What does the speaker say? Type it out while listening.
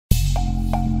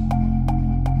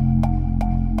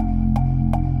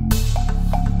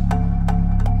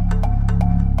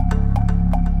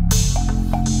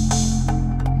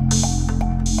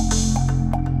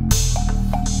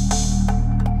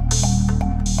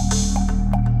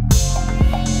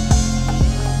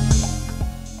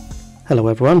Hello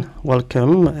everyone,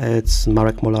 welcome. It's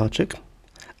Marek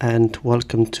and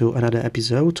welcome to another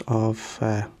episode of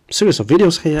a series of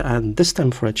videos here, and this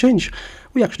time for a change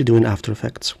we're actually doing After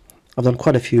Effects. I've done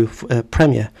quite a few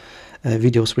Premiere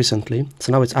videos recently,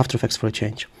 so now it's After Effects for a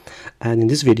change. And in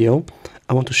this video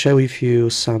I want to share with you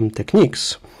some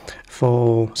techniques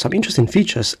for some interesting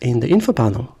features in the info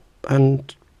panel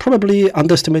and probably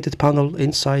underestimated panel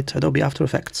inside Adobe After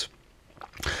Effects.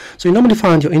 So you normally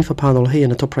find your info panel here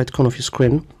in the top right corner of your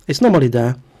screen. It's normally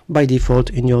there by default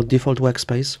in your default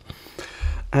workspace,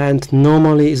 and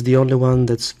normally is the only one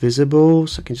that's visible.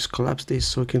 So I can just collapse this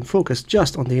so we can focus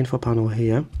just on the info panel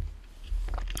here.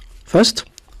 First,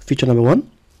 feature number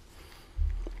one.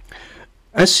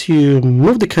 As you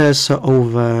move the cursor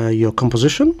over your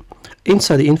composition,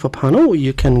 inside the info panel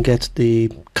you can get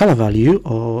the color value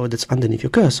that's underneath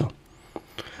your cursor.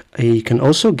 You can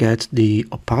also get the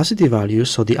opacity value,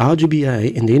 so the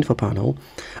RGBA in the info panel.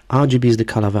 RGB is the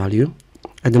color value.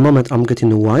 At the moment I'm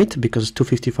getting white because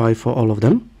 255 for all of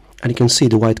them, and you can see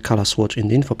the white color swatch in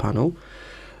the info panel.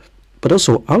 But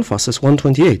also alpha says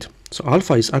 128, so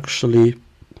alpha is actually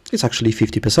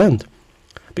 50%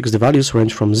 because the values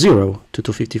range from 0 to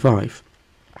 255.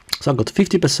 So I've got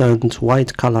 50%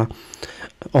 white color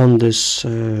on this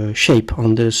shape,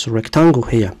 on this rectangle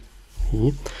here.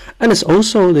 And it's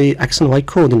also the X and Y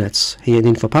coordinates here in the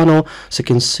info panel, so you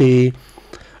can see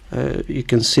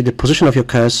the position of your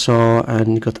cursor,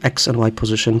 and you got X and Y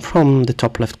position from the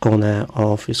top left corner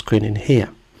of your screen in here.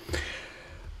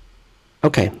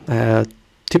 Okay,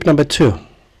 tip number two.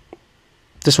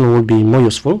 This one will be more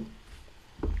useful.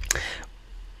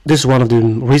 This is one of the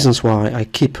reasons why I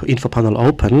keep info panel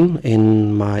open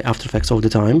in my After Effects all the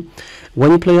time.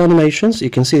 When you play animations, you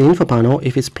can see the info panel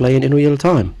if it's playing in real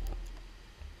time.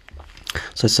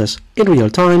 So it says in real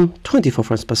time 24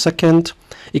 frames per second.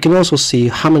 You can also see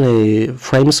how many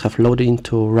frames have loaded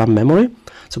into RAM memory.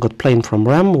 So got playing from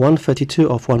RAM 132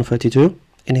 of 132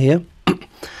 in here.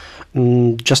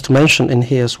 Just to mention in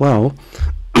here as well,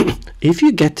 if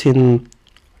you get in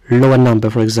lower number,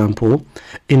 for example,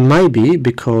 it might be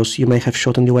because you may have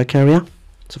shortened the work area.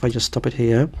 So if I just stop it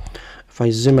here, if I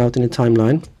zoom out in the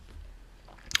timeline,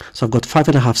 so I've got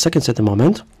 5.5 seconds at the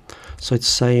moment, so it's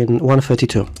saying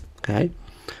 132. Okay,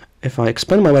 if I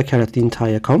expand my work area to the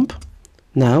entire comp,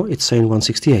 now it's saying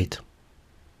 168.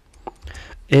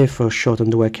 If I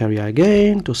shorten the work area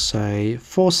again to say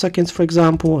 4 seconds, for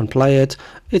example, and play it,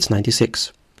 it's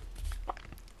 96.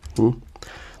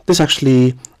 This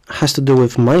actually has to do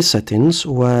with my settings,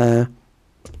 where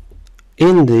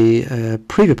in the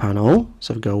preview panel,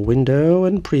 so I go window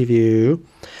and preview,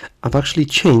 I've actually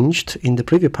changed in the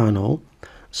preview panel,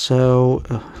 so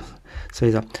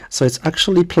it's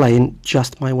actually playing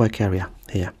just my work area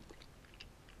here.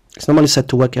 It's normally set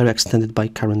to work area extended by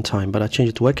current time, but I changed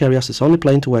it to work area, so it's only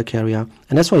playing to work area,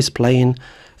 and that's why it's playing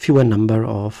fewer number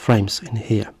of frames in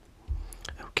here.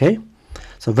 Okay,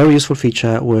 so very useful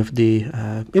feature with the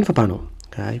info panel.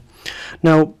 Okay,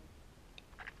 now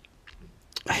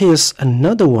here's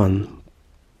another one.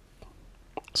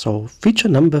 So feature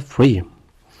number 3,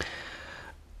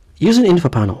 using info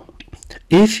panel.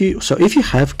 If you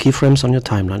have keyframes on your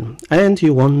timeline and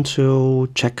you want to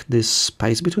check this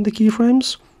space between the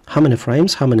keyframes, how many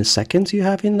frames, how many seconds you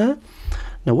have in there.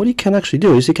 Now what you can actually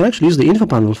do is you can actually use the info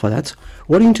panel for that.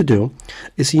 What you need to do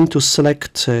is you need to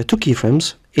select 2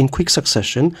 keyframes in quick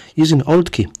succession using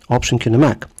Alt key, Option key on the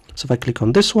Mac. So if I click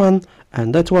on this one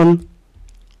and that one,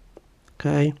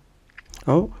 okay,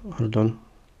 oh hold on,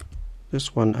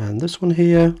 this one and this one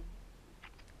here,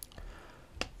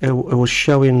 it was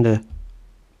showing the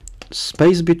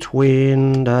space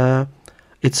between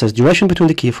it says duration between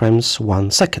the keyframes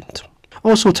 1 second.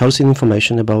 Also tells you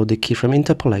information about the keyframe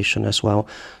interpolation as well.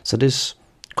 So this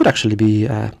could actually be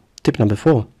tip number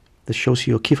 4. This shows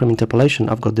you your keyframe interpolation.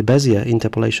 I've got the Bezier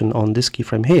interpolation on this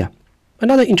keyframe here.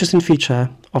 Another interesting feature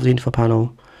of the info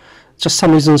panel, just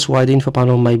some reasons why the info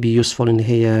panel might be useful in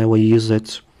here where you use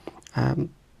it.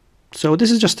 So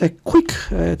this is just a quick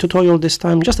tutorial this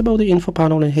time, just about the info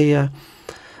panel in here.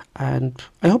 And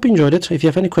I hope you enjoyed it. If you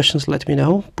have any questions, let me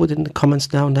know. Put it in the comments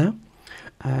down there.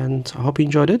 And I hope you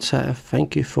enjoyed it.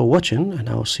 Thank you for watching, and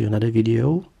I'll see you in another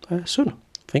video soon.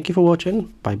 Thank you for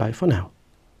watching. Bye bye for now.